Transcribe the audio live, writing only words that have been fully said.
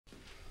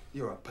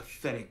You're a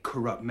pathetic,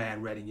 corrupt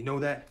man, Red, and you know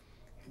that?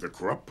 The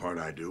corrupt part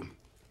I do.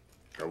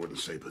 I wouldn't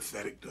say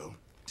pathetic, though.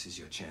 This is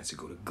your chance to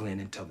go to Glenn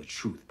and tell the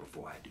truth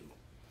before I do.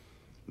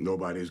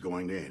 Nobody's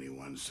going to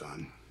anyone,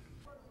 son.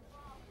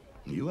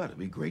 You ought to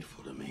be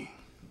grateful to me.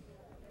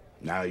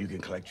 Now you can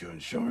collect your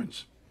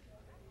insurance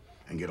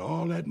and get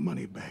all that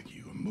money back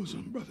you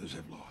Muslim brothers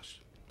have lost.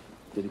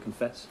 Did he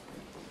confess?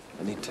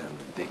 I need time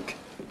to think.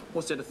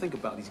 What's there to think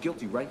about? He's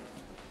guilty, right?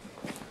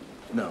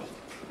 No.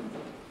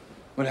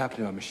 What happened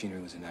to our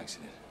machinery was an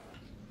accident.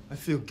 I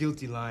feel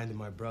guilty lying to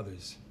my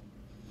brothers.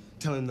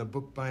 Telling them the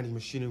bookbinding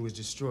machinery was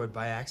destroyed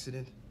by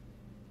accident.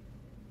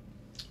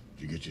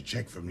 Did you get your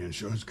check from the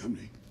insurance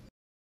company?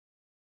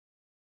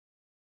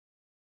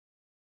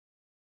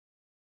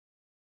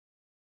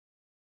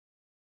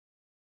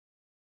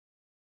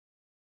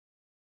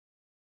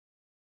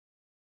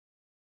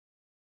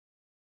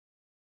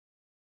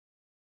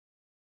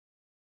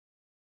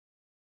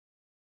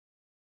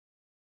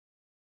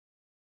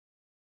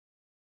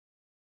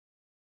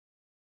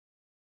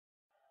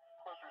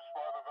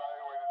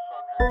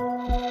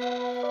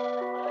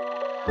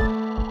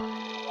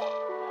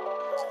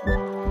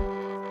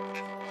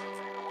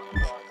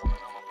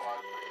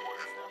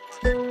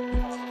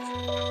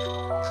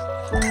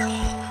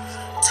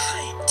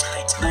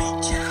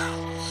 Tight, yeah.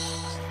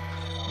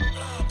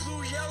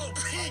 Blue, yellow,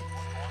 pink.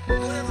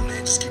 Whatever,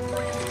 man, just keep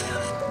bringing it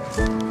down.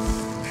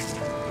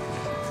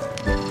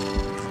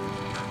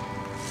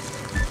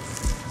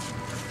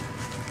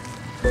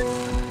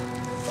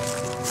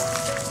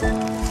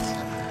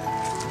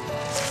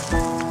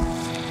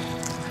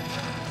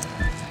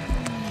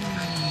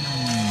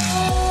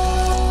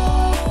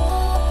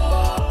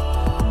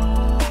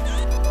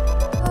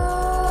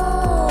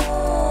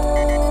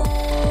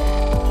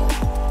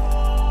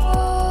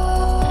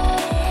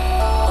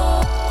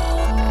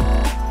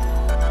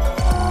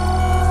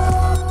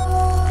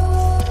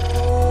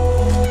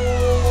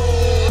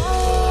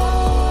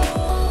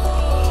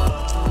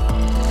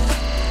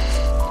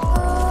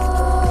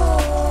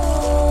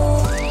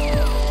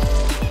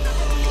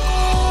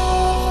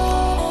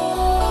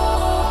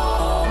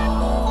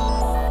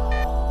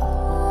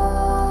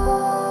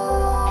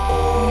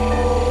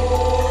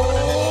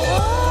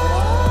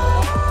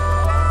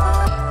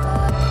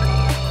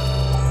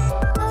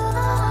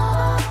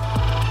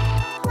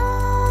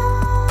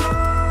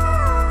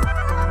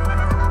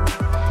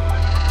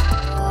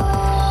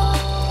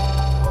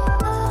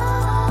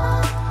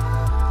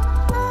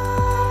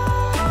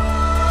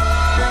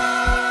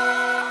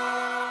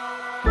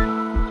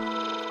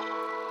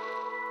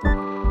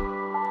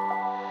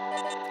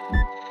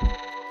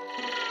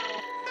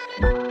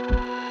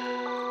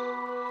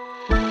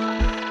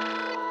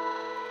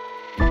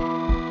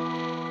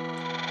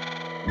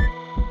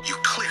 You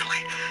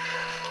clearly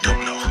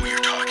don't know who you're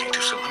talking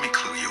to, so let me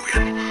clue you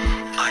in.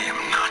 I am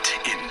not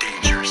in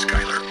danger,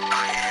 Skylar.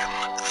 I am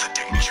the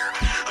danger.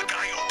 A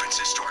guy opens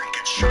his door and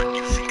gets shot, and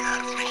you think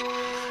that of me?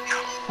 No.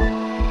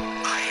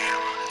 I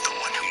am the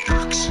one who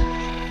knocks.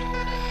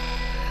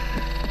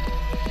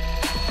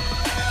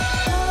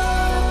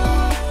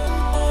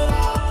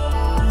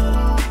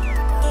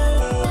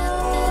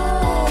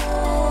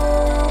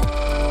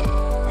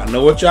 I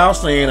know what y'all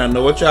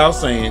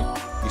saying.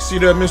 You see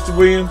that, Mr.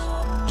 Williams?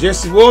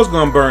 Jesse was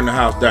gonna burn the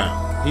house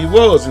down. He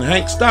was, and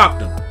Hank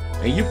stopped him.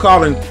 And you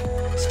calling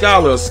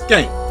Skylar a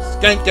skank.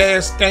 Skank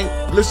ass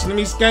skank. Listen to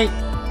me, skank.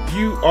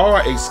 You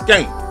are a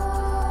skank.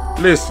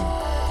 Listen,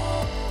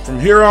 from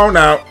here on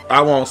out,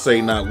 I won't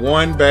say not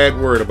one bad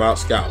word about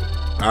Skylar.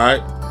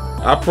 Alright?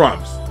 I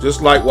promise.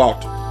 Just like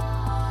Walter.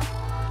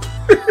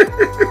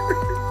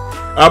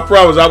 I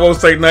promise I won't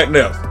say nothing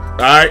else.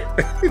 Alright?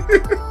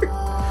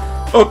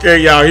 Okay,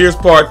 y'all, here's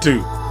part 2.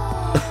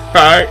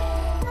 Alright?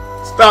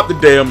 Stop the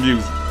damn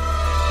music.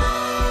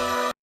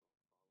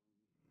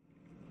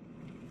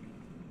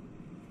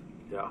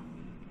 Yeah.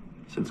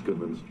 Since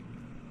Goodman's.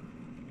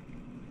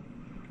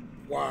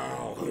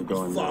 Wow, he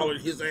was following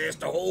his ass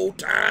the whole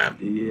time.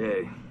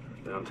 DEA.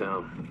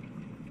 Downtown.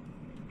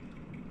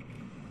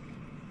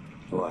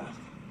 What?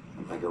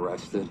 I'm like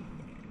arrested?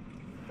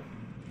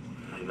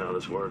 You know how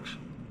this works.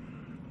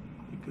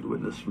 You could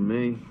witness for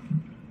me.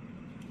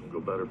 It'll go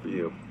better for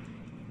you.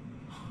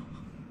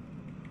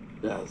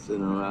 Yeah,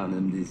 sitting around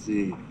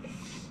MDC,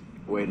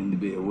 waiting to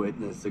be a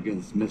witness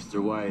against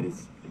Mr. White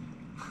is...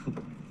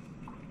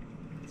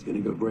 it's gonna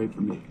go great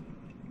for me.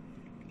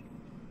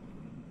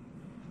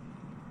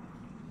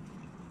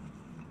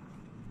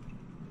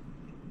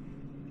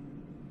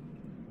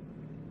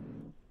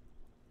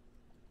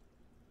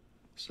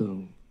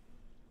 So,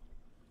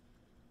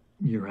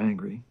 you're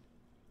angry?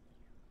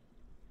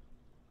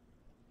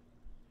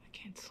 I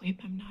can't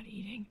sleep, I'm not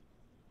eating.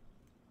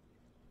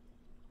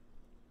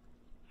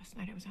 Last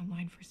night I was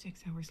online for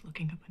 6 hours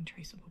looking up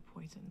untraceable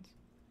poisons.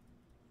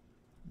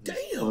 This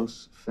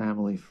close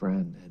family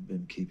friend had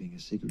been keeping a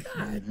secret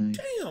from you, Hank.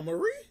 Damn,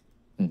 Marie.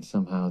 And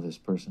somehow this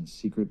person's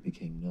secret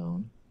became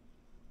known.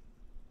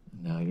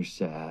 And now you're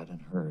sad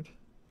and hurt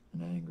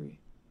and angry.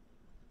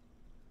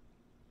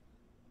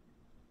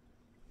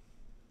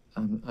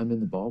 I'm in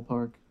the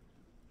ballpark.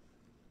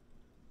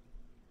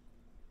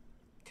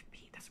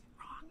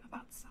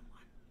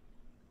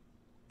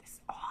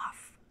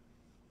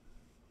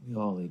 We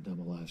all lead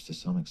double lives to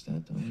some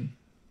extent, don't we?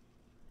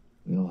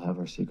 We all have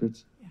our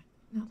secrets. Yeah,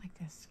 not like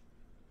this.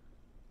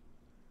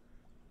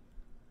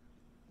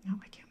 Not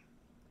like him.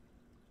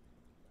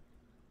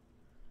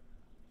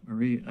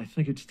 Marie, I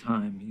think it's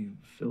time you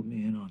filled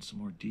me in on some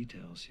more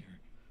details here.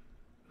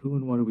 Who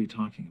and what are we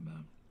talking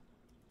about?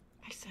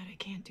 I said I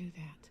can't do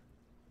that.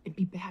 It'd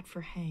be bad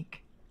for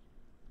Hank.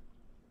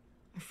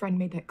 My friend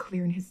made that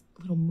clear in his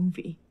little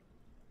movie.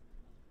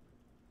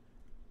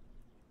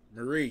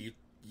 Marie,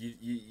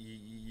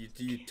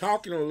 you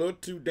talking a little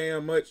too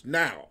damn much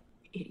now.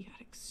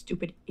 Idiotic,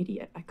 stupid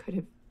idiot.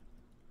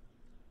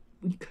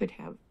 We could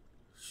have.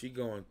 She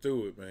going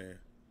through it, man.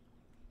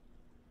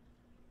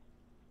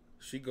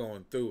 She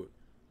going through it.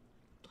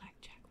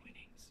 Blackjack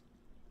winnings.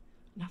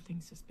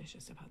 Nothing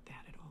suspicious about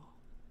that at all.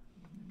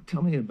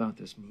 Tell me about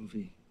this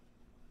movie.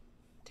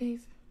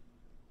 Dave,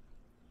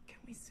 can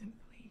we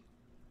simply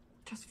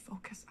just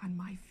focus on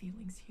my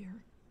feelings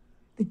here?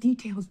 The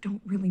details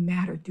don't really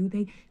matter, do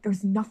they?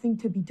 There's nothing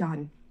to be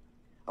done.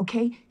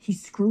 Okay? He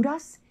screwed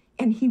us,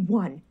 and he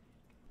won.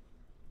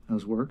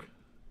 How's work?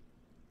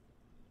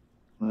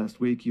 Last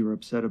week you were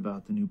upset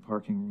about the new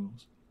parking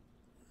rules.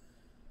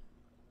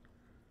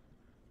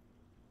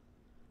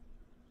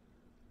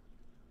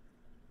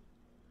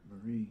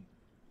 Marie.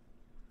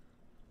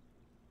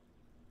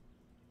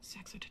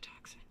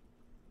 Saxitotoxin.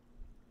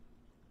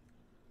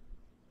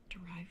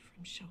 Derived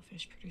from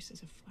shellfish,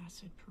 produces a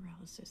flaccid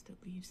paralysis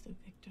that leaves the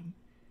victim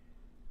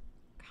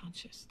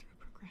conscious through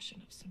a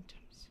progression of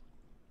symptoms.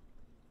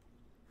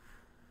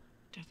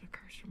 Death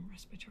occurs from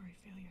respiratory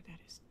failure. That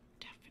is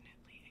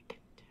definitely a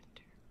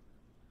contender.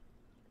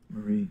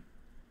 Marie,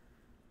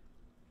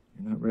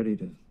 you're not ready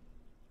to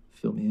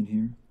fill me in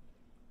here?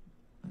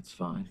 That's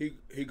fine.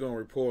 He gonna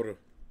report her.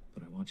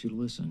 But I want you to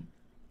listen.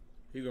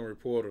 He gonna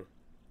report her.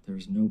 There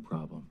is no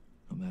problem,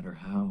 no matter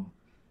how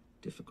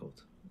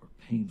difficult or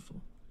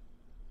painful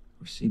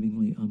or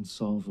seemingly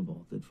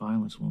unsolvable, that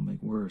violence won't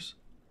make worse.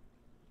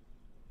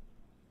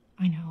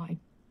 I know,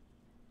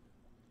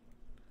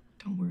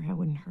 don't worry, I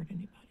wouldn't hurt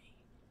anybody.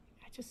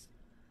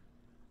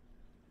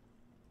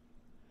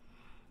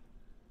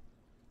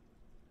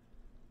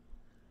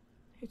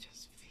 It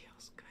just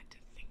feels good to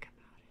think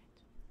about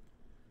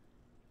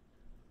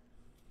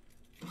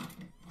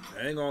it.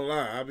 I ain't gonna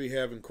lie, I be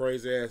having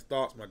crazy ass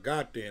thoughts my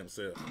goddamn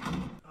self.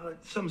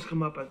 Something's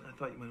come up. I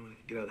thought you might want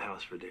to get out of the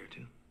house for a day or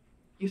two.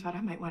 You thought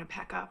I might want to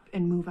pack up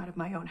and move out of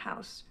my own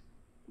house.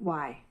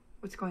 Why?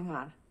 What's going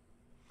on?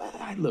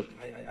 Look,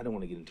 I don't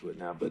want to get into it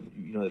now, but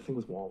you know the thing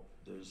with Walt,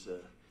 there's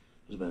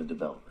been a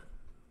development.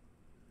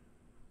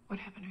 What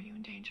happened? Are you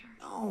in danger?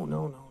 No,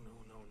 not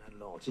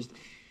at all.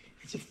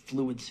 It's a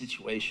fluid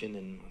situation,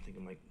 and I think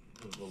it might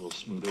go a little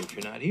smoother if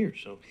you're not here.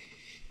 So,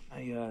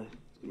 it's gonna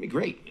be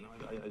great. You know,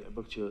 I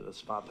booked you a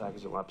spa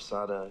package at La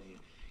Posada. You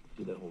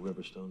did that whole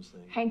Riverstones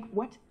thing. Hank,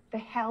 what the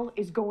hell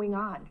is going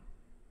on?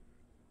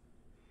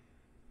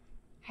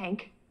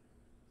 Hank?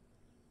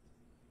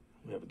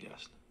 We have a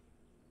guest.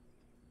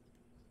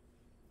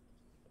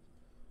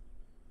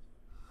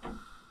 He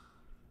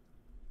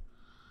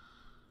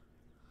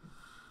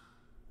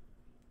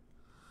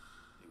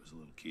was a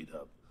little keyed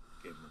up.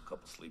 Gave him a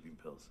couple sleeping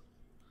pills.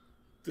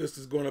 This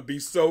is gonna be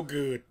so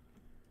good.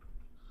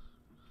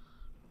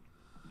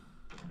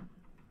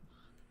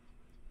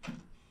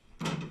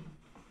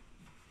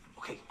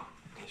 Okay,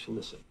 so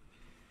listen.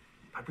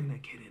 If I bring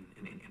that kid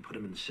in and put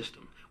him in the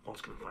system,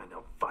 Walt's gonna find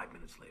out 5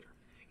 minutes later.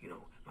 You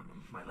know,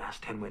 my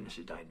last 10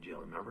 witnesses died in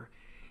jail, remember?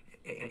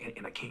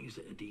 And I can't use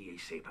a DEA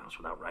safe house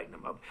without writing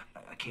them up.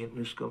 I can't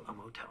risk a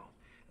motel.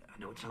 I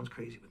know it sounds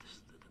crazy, but this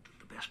is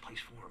the best place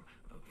for him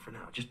for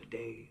now. Just a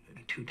day,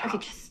 maybe 2 tops.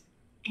 Okay, just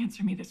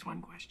answer me this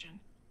one question.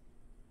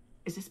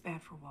 Is this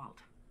bad for Walt?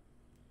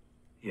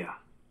 Yeah,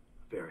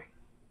 very.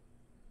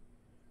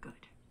 Good.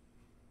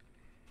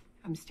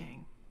 I'm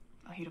staying.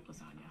 I'll heat up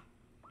lasagna.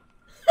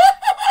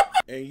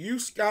 And you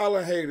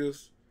Scholar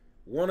haters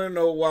want to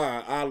know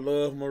why I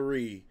love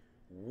Marie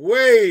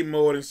way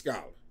more than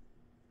Scholar.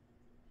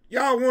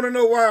 Y'all want to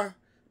know why?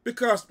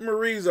 Because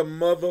Marie's a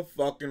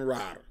motherfucking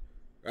rider.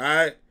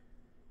 Alright?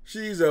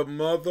 She's a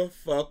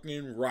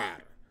motherfucking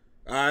rider.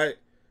 Alright?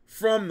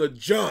 From the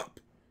jump.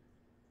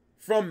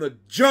 From the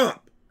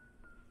jump.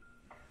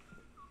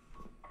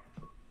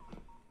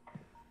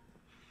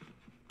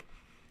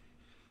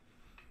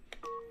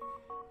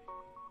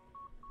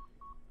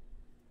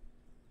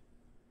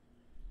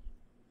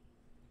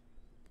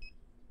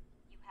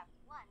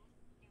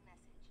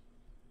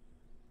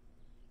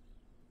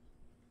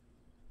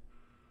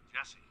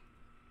 Jesse,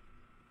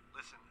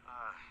 listen,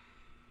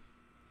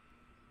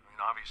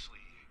 obviously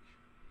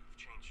you've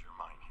changed your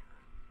mind here,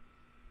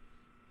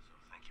 so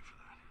thank you for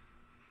that.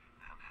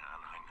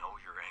 And I know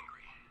you're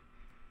angry.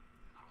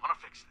 I want to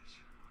fix this,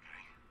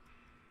 okay?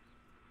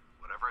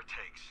 Whatever it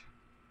takes.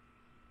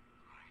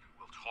 All right,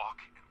 we'll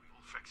talk and we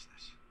will fix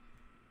this.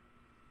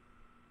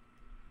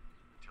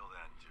 Until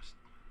then, just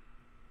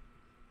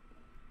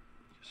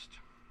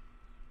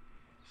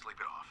sleep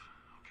it off,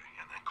 okay?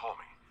 And then call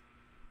me.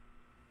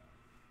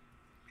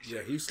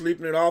 Yeah, he's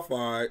sleeping it off, all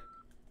right.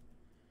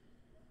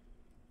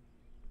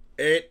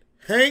 at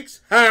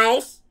Hank's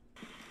house.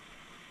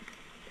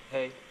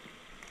 Hey.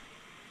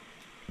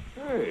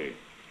 Hey.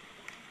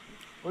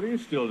 What are you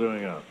still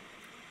doing up?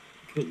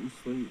 Couldn't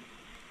sleep.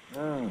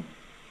 Ah,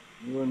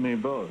 you and me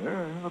both. All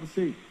right, have a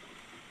seat.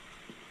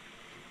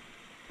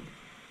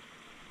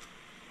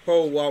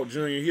 Poor Walt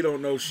Jr., he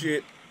don't know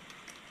shit.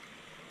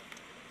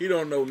 He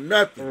don't know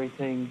nothing.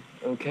 Everything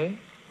okay?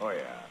 Oh,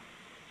 yeah.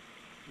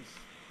 Just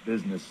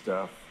business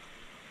stuff.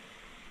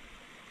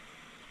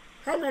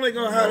 How long they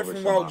gonna hide it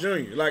from Walt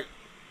Jr.? Like,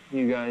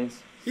 you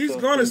guys. He's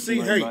gonna see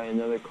Hank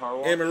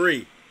and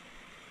Marie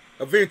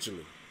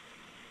eventually.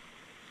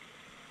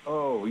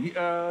 Oh,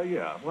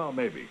 yeah. Well,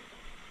 maybe.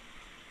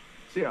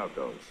 See how it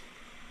goes.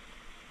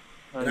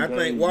 And I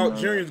think Walt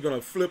Jr. is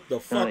gonna flip the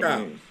fuck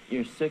out.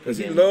 You're sick because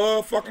he again.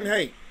 love fucking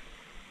Hank.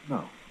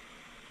 No.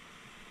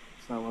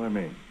 That's not what I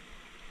mean.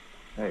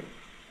 Hey,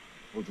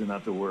 told you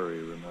not to worry,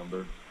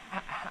 remember?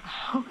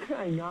 How can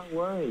I not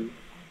worry?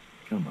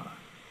 Come on.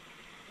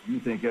 You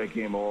think I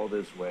came all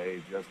this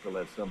way just to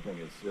let something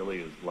as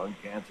silly as lung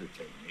cancer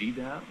take me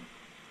down?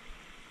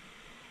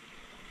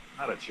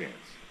 Not a chance.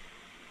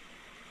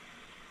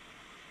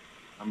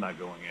 I'm not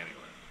going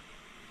anywhere.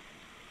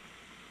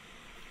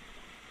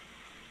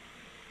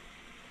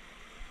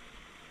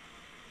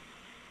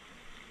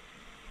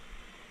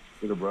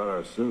 Should have brought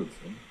our suits,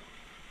 huh?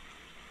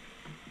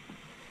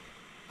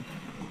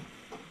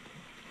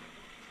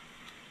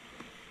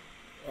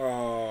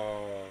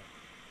 Oh.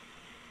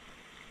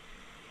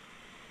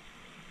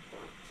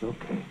 It's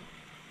okay.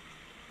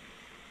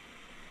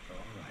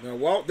 Now,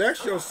 Walt,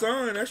 that's your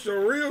son. That's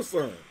your real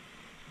son.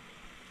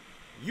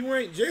 You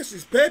ain't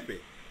Jesse's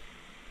Peppy.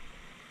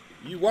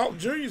 You Walt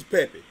Jr.'s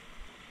Peppy.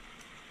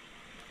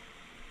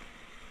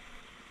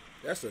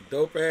 That's a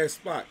dope ass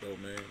spot though,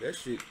 man. That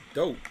shit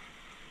dope.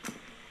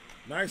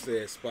 Nice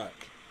ass spot.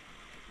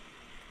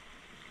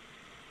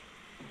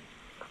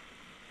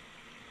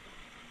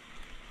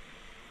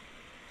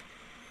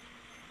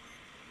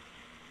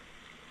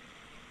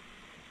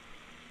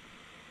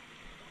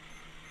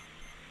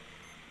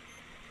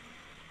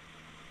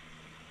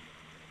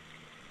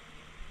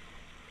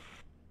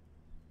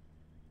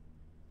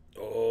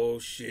 Oh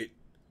shit.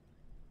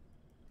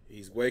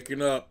 He's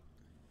waking up.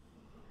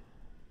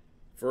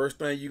 First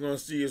thing you're gonna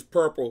see is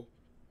purple.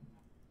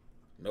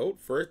 Nope,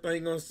 first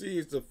thing you're gonna see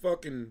is the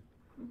fucking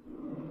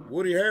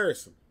Woody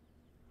Harrelson.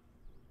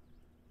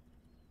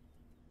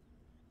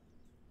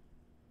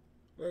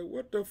 Like,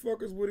 what the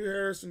fuck is Woody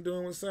Harrelson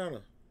doing with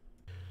Santa?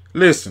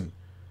 Listen,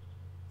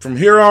 from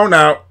here on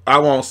out, I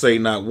won't say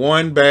not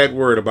one bad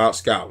word about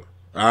Skylar.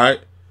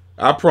 Alright?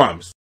 I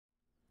promise.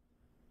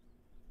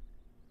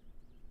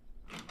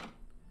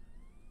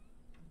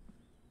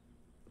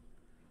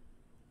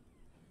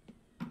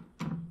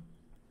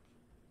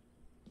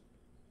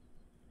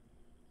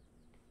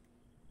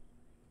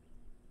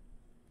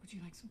 Would you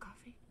like some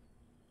coffee?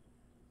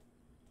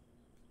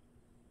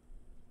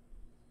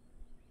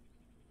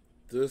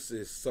 This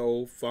is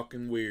so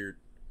fucking weird.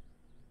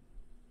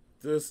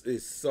 This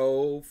is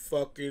so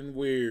fucking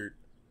weird.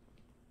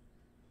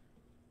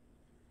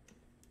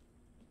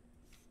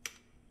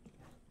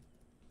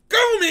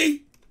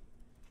 Gomi!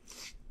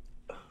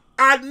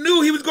 I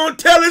knew he was gonna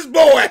tell his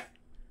boy.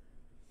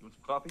 You want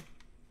some coffee?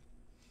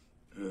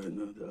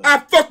 No, I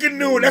fucking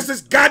knew it. That's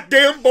his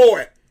goddamn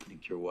boy. I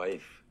think your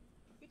wife.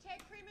 You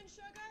take cream and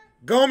sugar?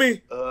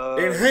 Gomi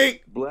and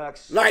Hank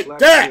Blacks, like black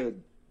that.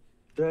 Kid.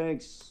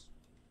 Thanks.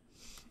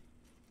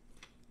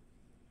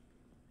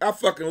 I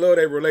fucking love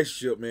that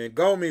relationship, man.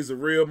 Gomi's a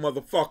real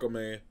motherfucker,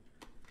 man.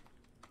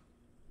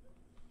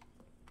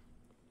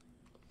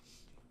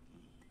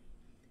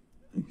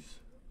 Thanks.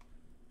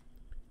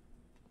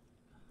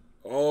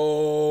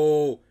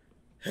 Oh,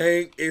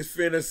 Hank is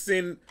finna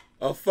send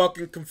a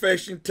fucking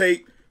confession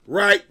tape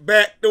right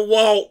back to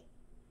Walt.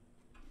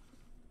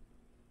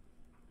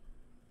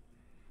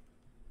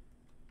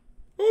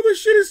 Oh, this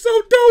shit is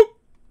so dope.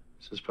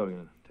 This is probably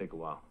gonna take a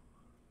while.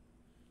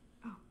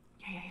 Oh,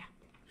 yeah.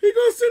 He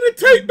gonna send a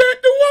tape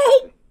back to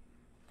Walt.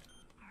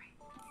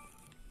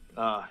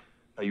 All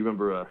right. You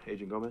remember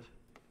Agent Gomez?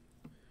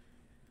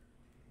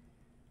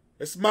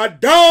 That's my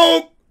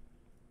dog.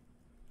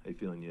 How you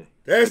feeling? You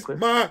That's clear?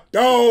 my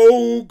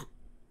dog.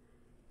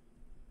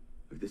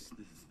 Look,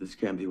 this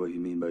can't be what you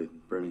mean by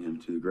burning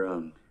him to the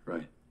ground,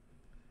 right?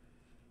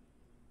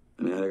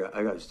 I mean,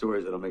 I got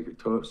stories that'll make your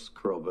toes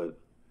curl, but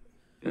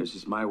you know, it's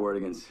just my word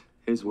against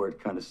his word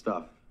kind of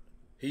stuff.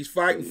 He's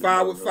fighting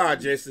fire with fire,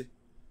 Jesse.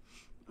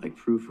 Like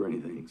proof or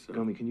anything. So.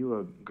 Gomi, can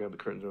you grab the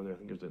curtains over there? I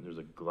think there's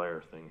a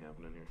glare thing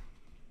happening here.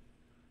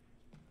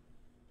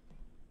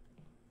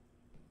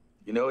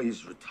 You know,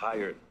 he's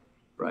retired,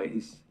 right?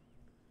 He's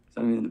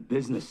not even in the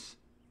business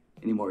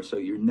anymore, so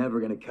you're never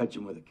gonna catch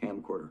him with a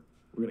camcorder.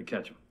 We're gonna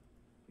catch him.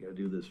 We gotta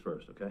do this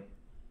first, okay?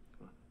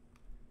 Come on.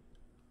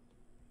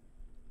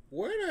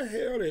 Where the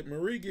hell did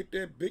Marie get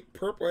that big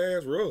purple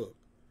ass rug?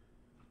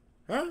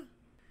 Huh?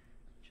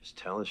 Just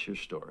tell us your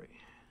story,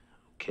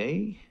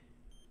 okay?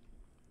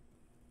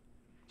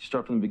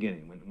 Start from the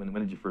beginning. When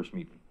did you first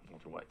meet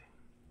Walter White?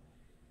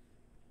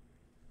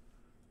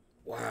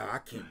 Wow, I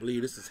can't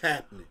believe this is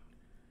happening.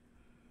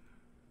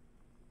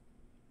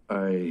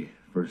 I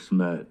first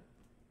met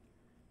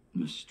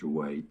Mr.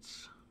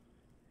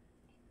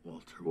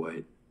 Walter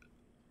White,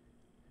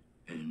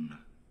 in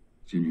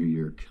junior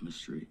year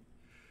chemistry.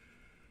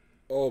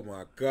 Oh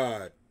my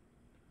God.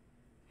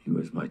 He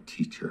was my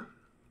teacher.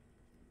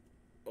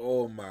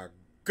 Oh my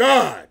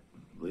God.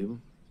 Believe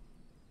him?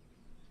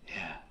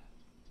 Yeah,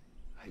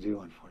 I do,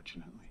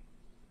 unfortunately.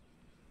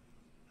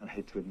 I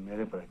hate to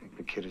admit it, but I think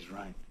the kid is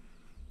right.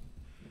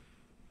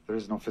 There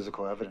is no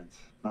physical evidence,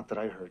 not that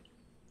I heard.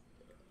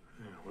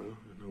 Yeah, well,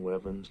 no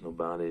weapons, no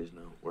bodies,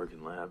 no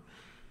working lab.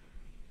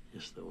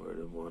 Just the word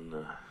of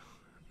one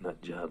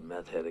nut job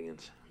meth head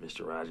against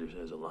Mr. Rogers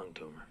has a lung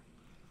tumor.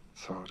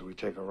 So do we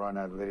take a run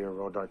at Lydia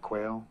Rodart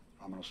Quayle,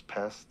 Romano's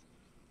pest,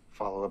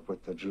 follow up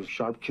with the Drew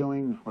Sharp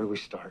killing? Where do we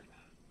start?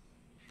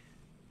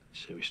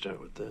 Say we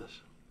start with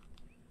this.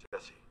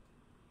 Jesse,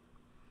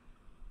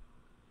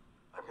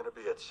 I'm going to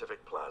be at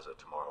Civic Plaza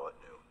tomorrow at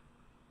noon.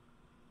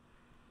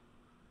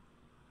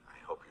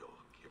 I hope you'll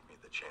give me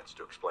the chance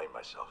to explain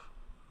myself.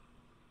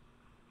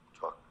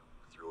 Talk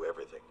through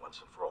everything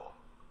once and for all.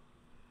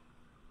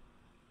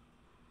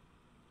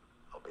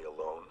 I'll be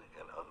alone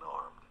and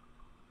unarmed.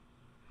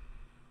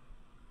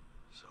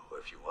 So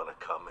if you want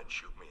to come and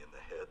shoot me in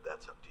the head,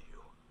 that's up to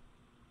you.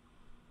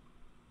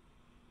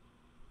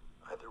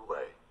 Either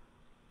way,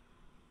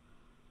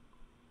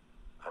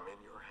 I'm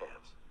in your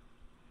hands.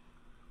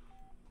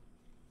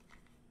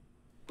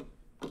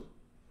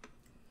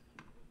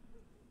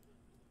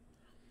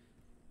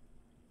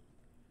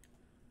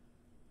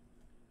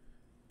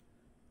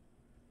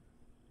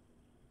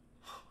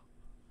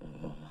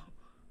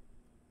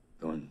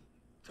 Go and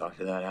talk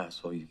to that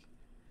asshole. You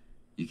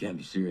can't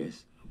be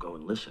serious. Go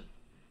and listen.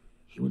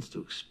 He wants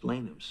to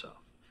explain himself.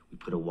 We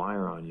put a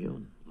wire on you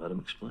and let him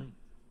explain.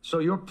 So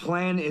your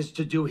plan is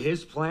to do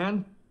his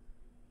plan?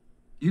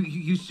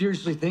 You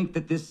seriously think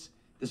that this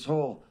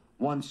whole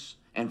once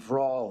and for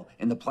all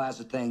in the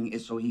plaza thing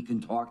is so he can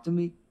talk to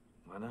me?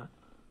 Why not?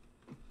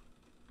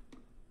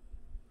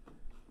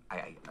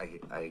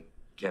 I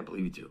can't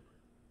believe you two.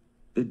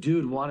 The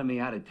dude wanted me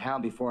out of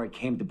town before I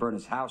came to burn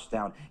his house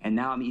down, and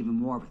now I'm even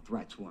more of a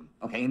threat to him.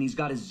 Okay, and he's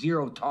got a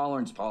zero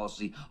tolerance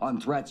policy on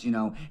threats, you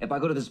know. If I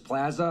go to this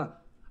plaza,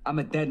 I'm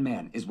a dead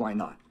man, is why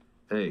not?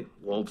 Hey,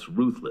 Walt's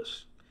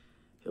ruthless.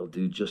 He'll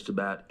do just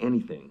about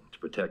anything to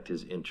protect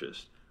his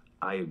interest.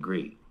 I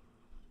agree.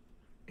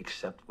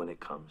 Except when it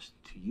comes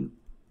to you.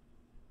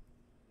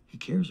 He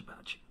cares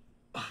about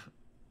you.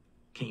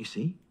 Can't you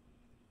see?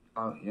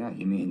 Oh, yeah,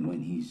 you mean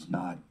when he's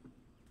not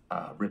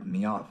ripping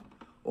me off,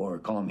 or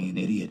calling me an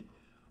idiot,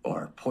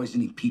 or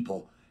poisoning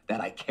people that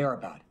I care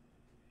about.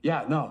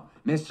 Yeah, no,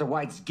 Mr.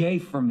 White's gay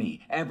for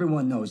me.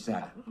 Everyone knows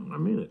that. I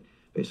mean it.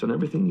 Based on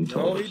everything you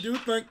told us. he do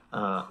think.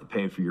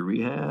 Paying for your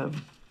rehab,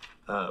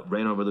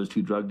 ran over those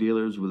 2 drug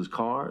dealers with his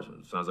car. So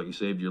it sounds like he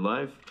saved your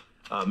life.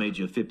 Made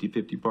you a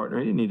 50-50 partner.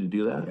 He didn't need to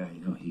do that. Yeah,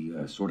 you know, he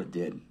sort of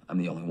did. I'm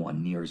the only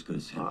one near as good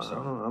as him, so.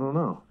 I don't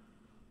know.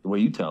 The way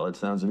you tell it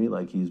sounds to me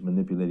like he's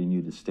manipulating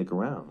you to stick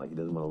around, like he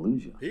doesn't want to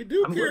lose you. He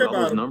do I mean, care look at all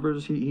about those him.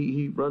 numbers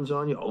he runs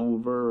on you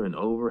over and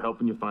over,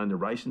 helping you find the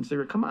rice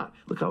cigarette. Come on,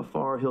 look how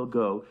far he'll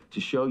go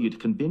to show you, to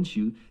convince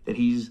you that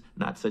he's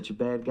not such a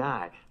bad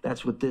guy.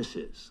 That's what this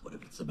is. What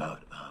if it's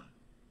about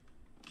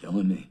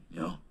killing me, you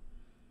know?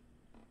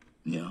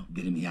 You know,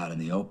 getting me out in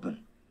the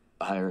open.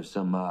 Hire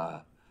some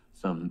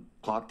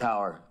clock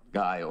tower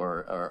guy,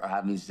 or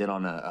have me sit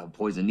on a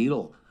poison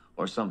needle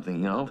or something,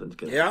 you know?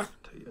 Yeah.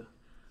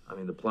 I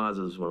mean, the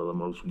plaza is one of the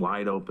most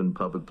wide open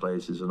public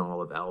places in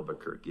all of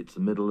Albuquerque. It's the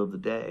middle of the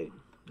day.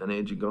 And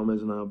Angie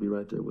Gomez and I'll be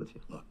right there with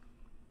you.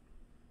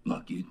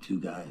 Look, you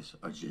two guys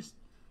are just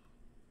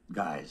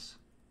guys,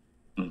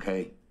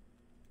 okay?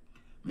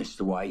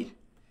 Mr. White,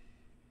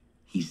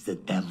 he's the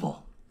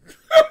devil.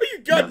 You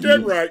got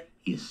that right.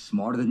 He is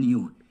smarter than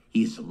you.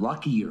 He is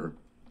luckier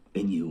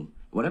than you.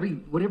 Whatever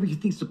you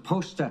think's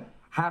supposed to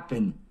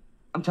happen,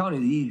 I'm telling you,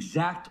 the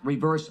exact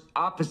reverse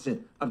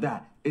opposite of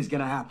that is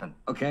gonna happen,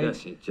 okay?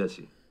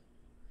 Jesse,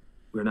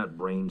 we're not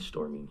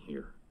brainstorming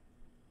here.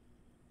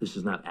 This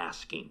is not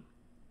asking.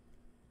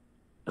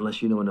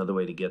 Unless you know another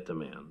way to get the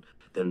man,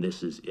 then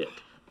this is it.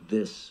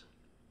 This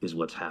is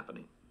what's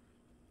happening.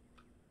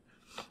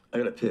 I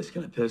gotta piss.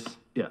 Can I piss?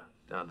 Yeah,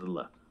 down to the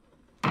left.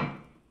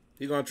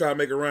 He gonna try to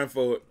make a run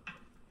for it.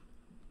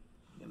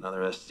 Another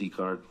SD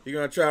card. He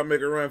gonna try to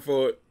make a run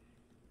for it.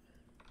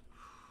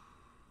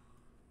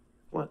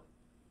 What?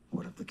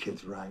 What if the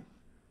kid's right?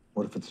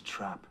 What if it's a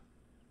trap?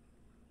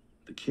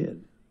 The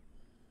kid?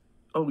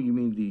 Oh, you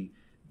mean the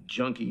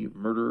junkie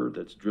murderer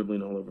that's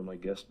dribbling all over my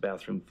guest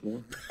bathroom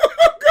floor?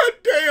 God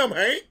damn,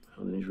 Hank!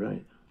 Oh, then he's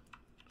right.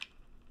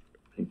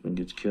 Pinkman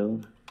gets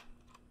killed.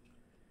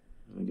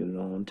 We get it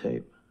all on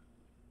tape.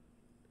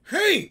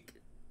 Hank!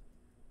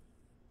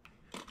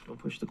 Don't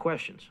push the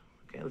questions.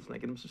 Okay, let's not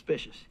get him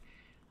suspicious.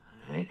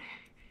 All right?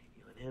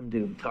 You let him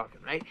do the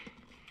talking, right?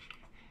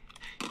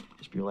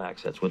 Just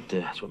relax. That's what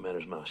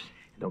matters most.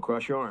 And don't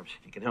cross your arms.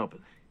 You can help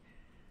it.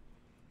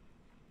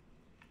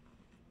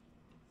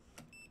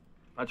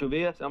 Pancho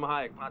Villa, Selma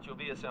Hayek. Pancho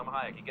Villa, Selma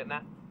Hayek. You getting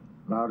that?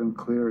 Loud and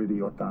clear,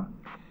 idiota.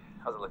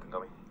 How's it looking,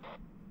 Gummy?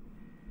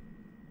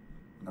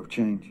 No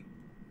change.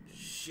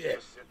 Shit.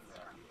 Just sitting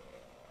there.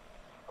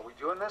 Are we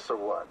doing this or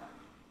what?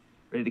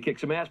 Ready to kick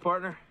some ass,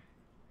 partner?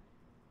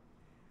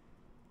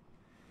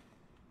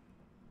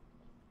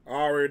 I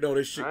already know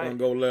this shit gonna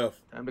go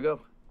left. Time to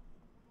go.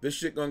 This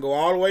shit gonna go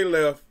all the way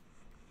left.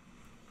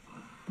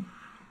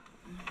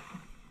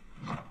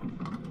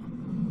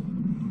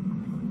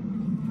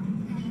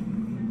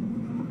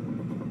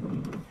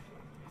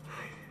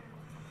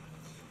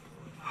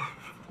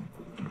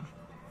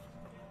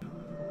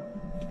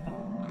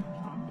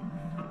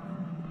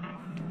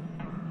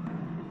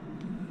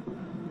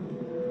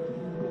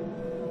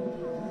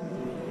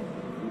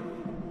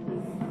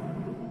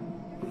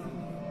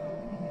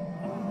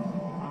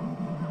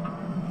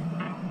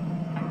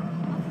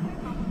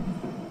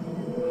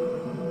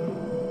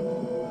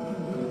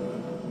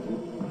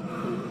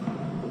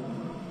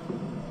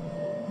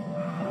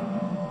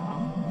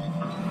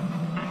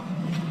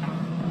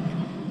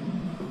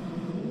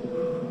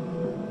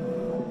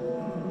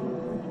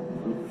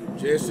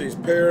 Jesse's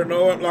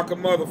paranoid like a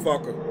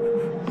motherfucker.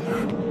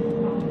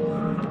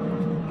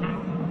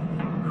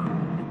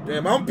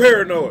 Damn, I'm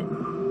paranoid.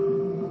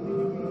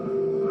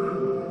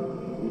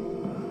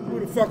 Who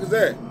the fuck is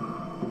that?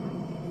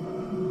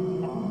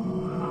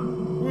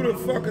 Who the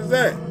fuck is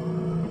that?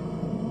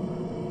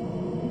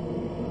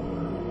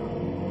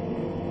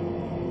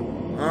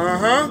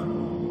 Uh-huh.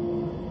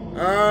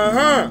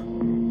 Uh-huh.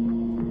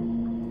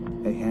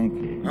 Hey, Hank.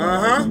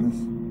 Uh-huh.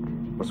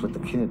 What's with the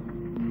kid?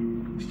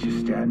 He's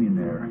just standing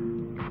there.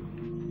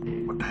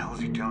 What the hell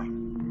is he doing?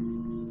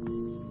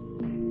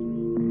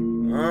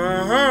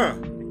 Uh-huh.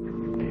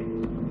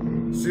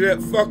 See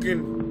that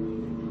fucking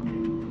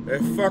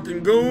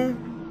goon?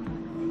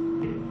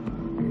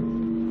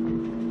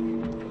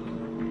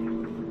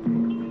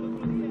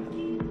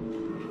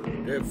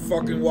 That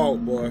fucking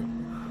Walt, boy.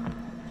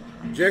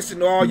 Jesse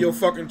know all your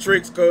fucking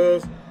tricks,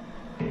 cuz.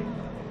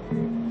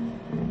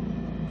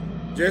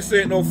 Jesse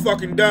ain't no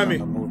fucking dummy.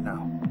 On the move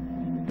now.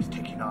 He's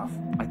taking off.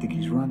 I think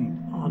he's running.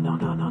 Oh,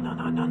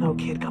 no,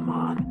 kid, come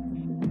on.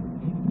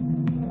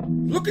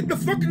 Look at the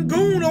fucking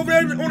goon over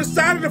there on the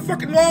side of the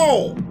fucking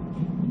wall.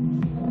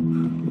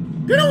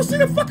 You don't see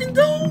the fucking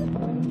goon?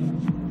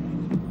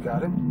 You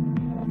got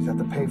him? He's at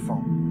the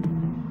payphone.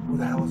 Who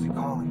the hell is he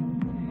calling?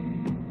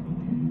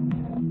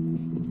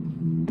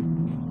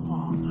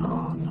 Oh,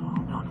 no,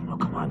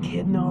 come on,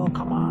 kid, no,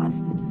 come on.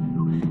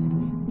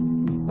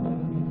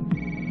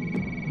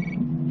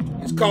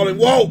 He's calling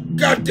Walt.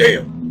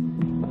 Goddamn.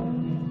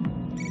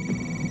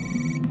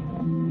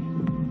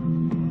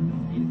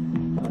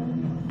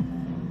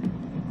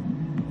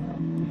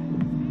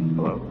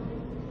 Hello.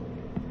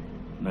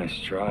 Nice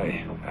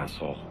try,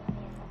 asshole.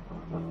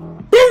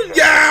 Boom,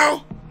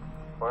 yow!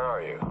 Where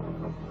are you?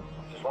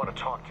 Just want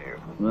to talk to you.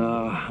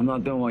 No, I'm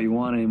not doing what you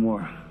want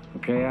anymore.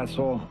 Okay,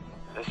 asshole?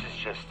 This is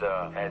just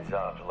a heads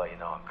up to let you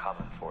know I'm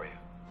coming for you.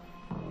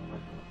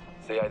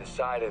 See, I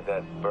decided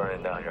that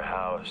burning down your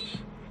house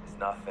is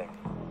nothing.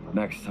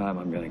 Next time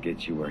I'm gonna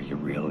get you where you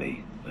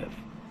really live.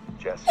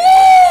 Jesse.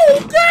 Oh,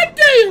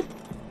 goddamn!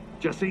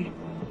 Jesse?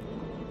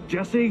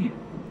 Jesse?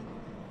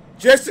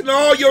 Jesse know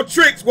all your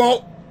tricks,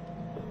 Walt.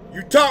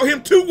 You taught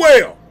him too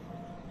well.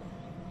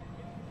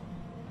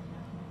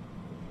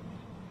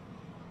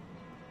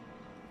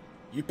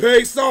 You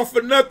paid Saul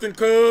for nothing,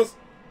 cuz.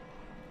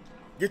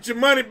 Get your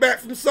money back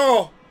from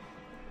Saul.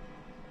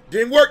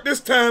 Didn't work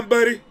this time,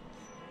 buddy.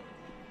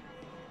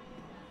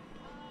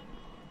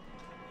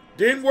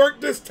 Didn't work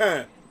this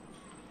time.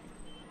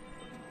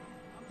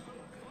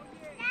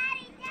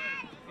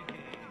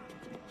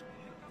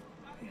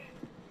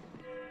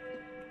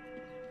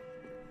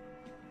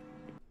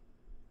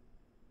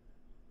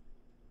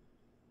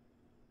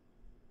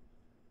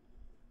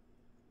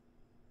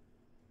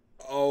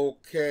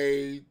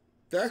 Okay,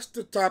 that's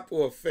the type of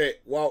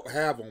effect Walt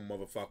have on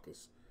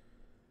motherfuckers.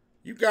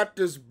 You got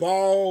this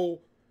bald,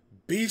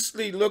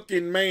 beastly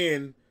looking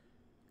man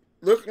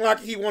looking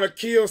like he want to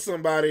kill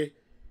somebody,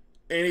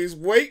 and he's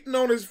waiting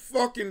on his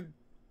fucking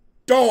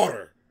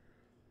daughter.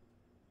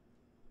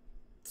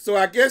 So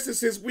I guess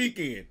it's his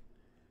weekend.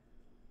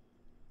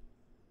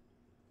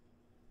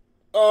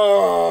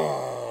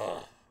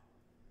 Oh.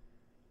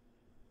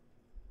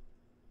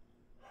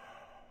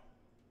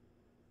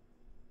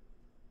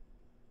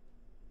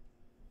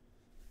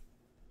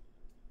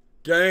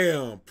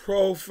 Damn,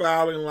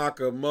 profiling like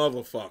a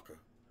motherfucker.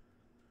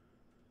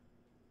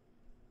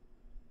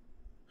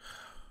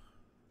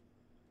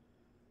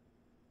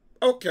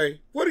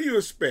 Okay, what do you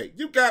expect?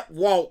 You got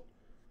Walt,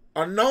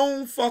 a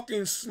known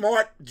fucking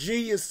smart,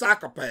 genius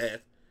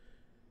psychopath.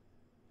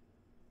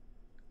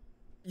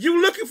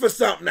 You looking for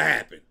something to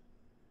happen.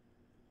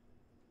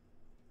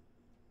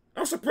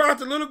 I'm surprised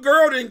the little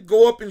girl didn't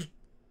go up and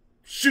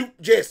shoot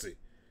Jesse.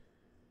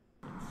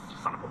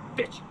 Son of a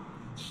bitch.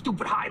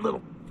 Stupid high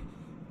little...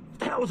 What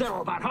the hell was that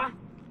all about, huh?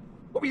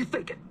 What were you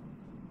thinking?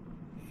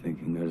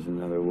 Thinking there's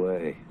another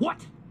way. What?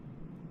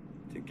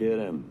 To get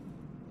him.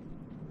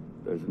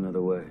 There's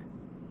another way.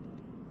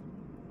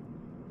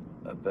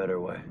 a better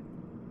way.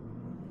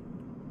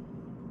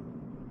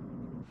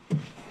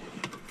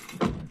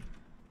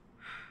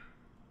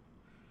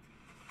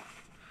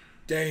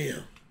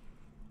 Damn.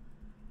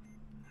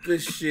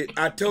 This shit,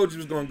 I told you it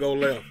was gonna go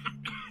left.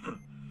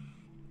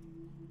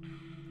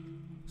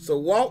 So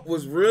Walt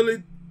was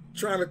really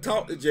trying to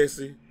talk to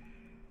Jesse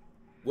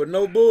with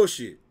no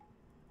bullshit.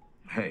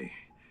 Hey,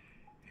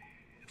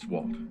 it's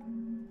Walt.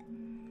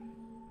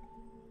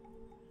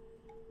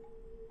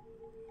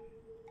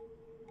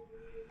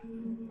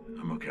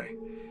 I'm okay.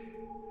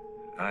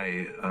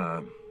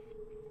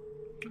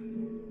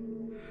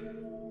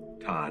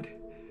 Todd,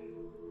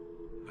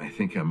 I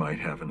think I might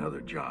have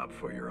another job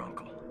for your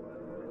uncle.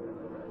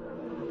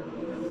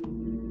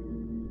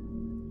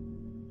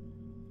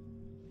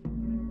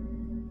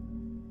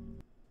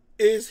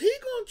 Is he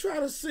gonna try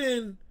to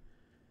send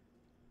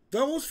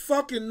those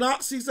fucking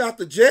Nazis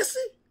after Jesse?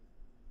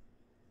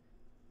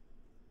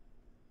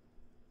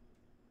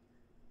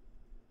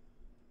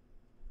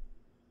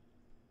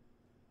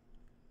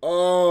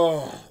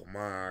 Oh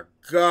my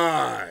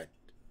God.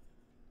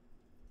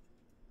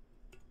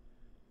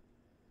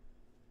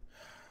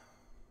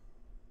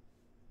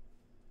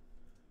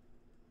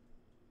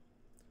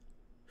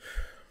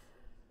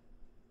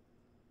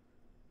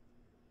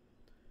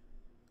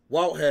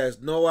 Walt has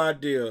no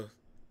idea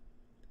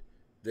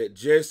that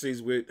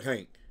Jesse's with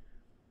Hank.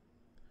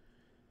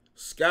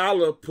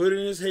 Skyler put in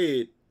his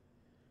head,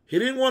 he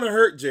didn't want to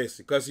hurt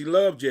Jesse because he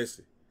loved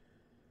Jesse.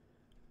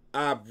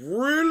 I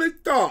really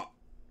thought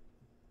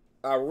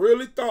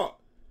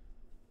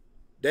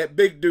that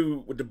big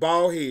dude with the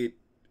bald head,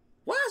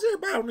 why is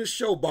everybody on this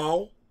show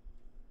bald?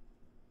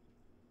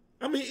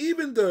 I mean,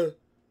 even the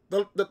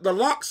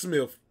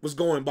locksmith was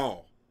going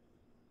bald.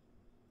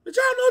 Did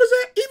y'all notice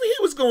that? Even he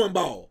was going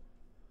bald.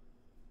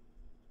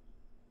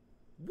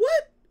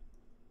 What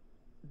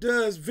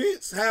does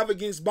Vince have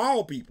against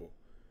bald people?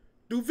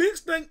 Do Vince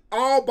think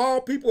all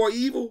bald people are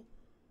evil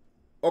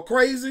or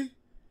crazy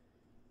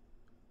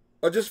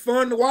or just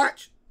fun to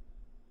watch?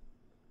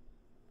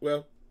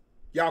 Well,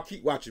 y'all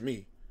keep watching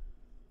me.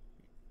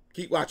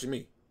 Keep watching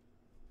me.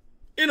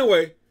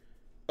 Anyway,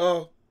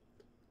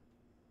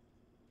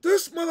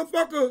 this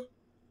motherfucker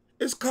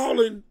is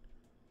calling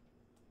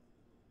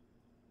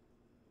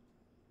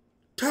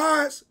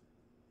Todd's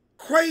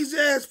crazy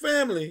ass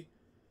family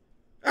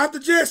after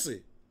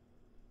Jesse.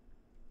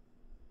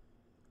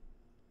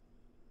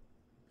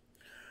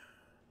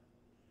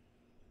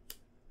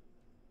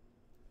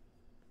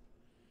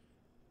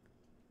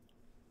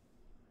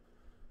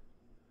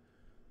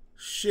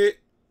 Shit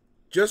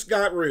just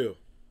got real.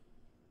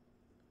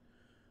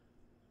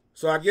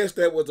 So I guess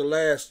that was the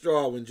last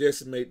straw when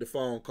Jesse made the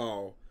phone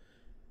call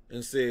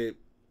and said,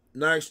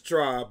 nice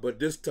try, but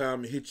this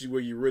time I hit you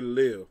where you really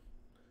live.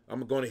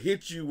 I'm going to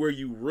hit you where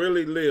you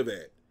really live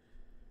at.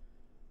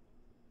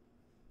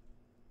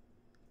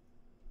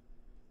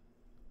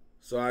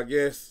 So I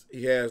guess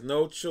he has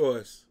no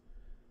choice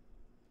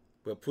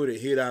but put a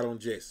hit out on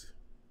Jesse.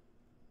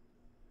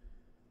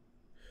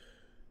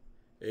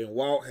 And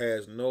Walt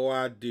has no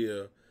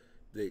idea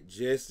that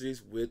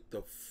Jesse's with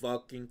the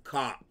fucking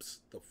cops,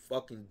 the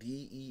fucking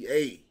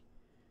DEA.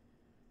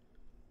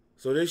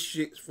 So this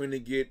shit's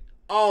finna get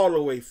all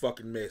the way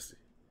fucking messy.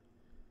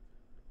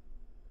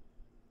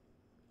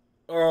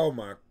 Oh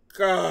my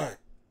God.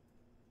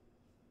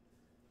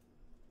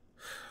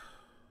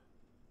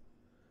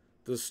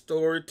 The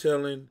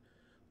storytelling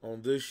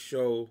on this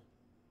show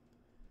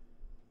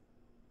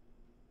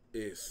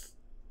is...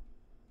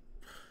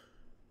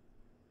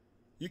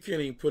 You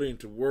can't even put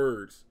into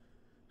words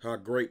how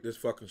great this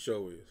fucking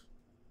show is.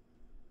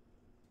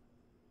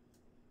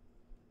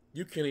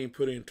 You can't even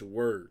put it into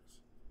words.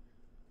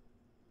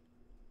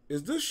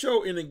 Is this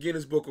show in the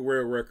Guinness Book of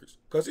World Records?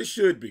 Because it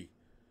should be.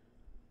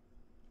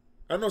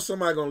 I know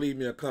somebody gonna leave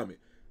me a comment.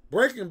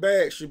 Breaking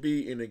Bad should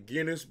be in the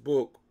Guinness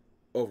Book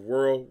of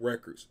World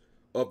Records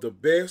of the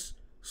best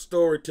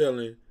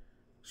storytelling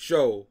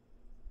show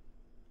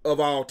of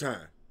all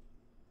time.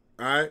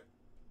 Alright?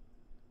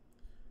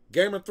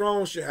 Game of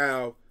Thrones should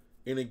have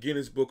in the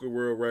Guinness Book of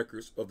World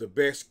Records of the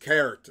best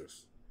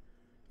characters.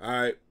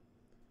 Alright?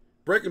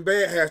 Breaking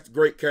Bad has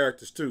great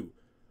characters too.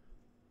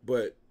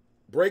 But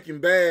Breaking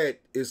Bad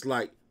is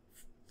like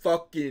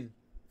fucking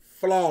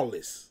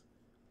flawless.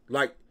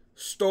 Like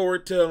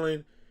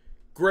storytelling,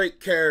 great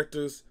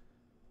characters,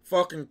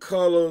 fucking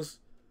colors.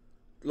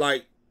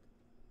 Like,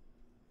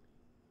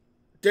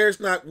 there's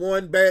not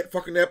one bad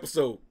fucking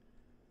episode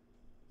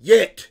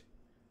yet.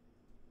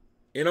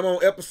 And I'm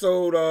on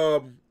episode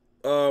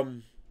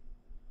 11,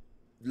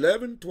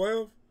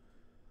 12,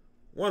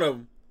 one of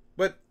them.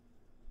 But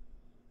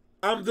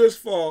I'm this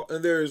far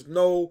and there is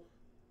no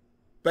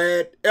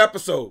bad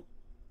episode.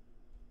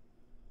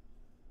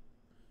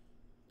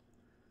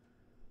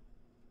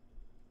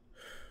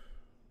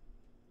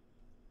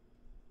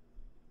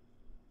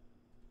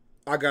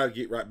 I gotta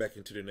get right back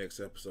into the next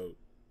episode.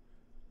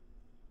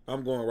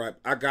 I'm going right.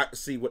 I got to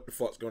see what the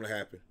fuck's gonna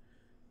happen.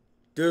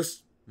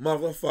 This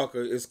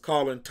motherfucker is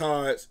calling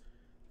Todd's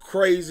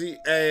crazy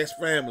ass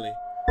family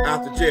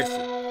after Jesse.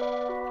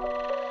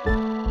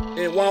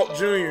 and Walt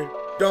Jr.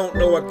 don't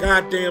know a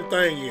goddamn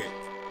thing yet.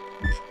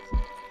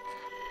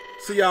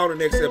 See y'all in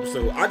the next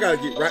episode. I gotta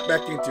get right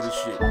back into this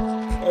shit.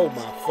 Oh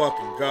my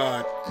fucking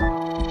God.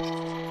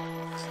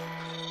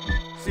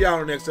 See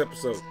y'all in the next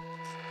episode.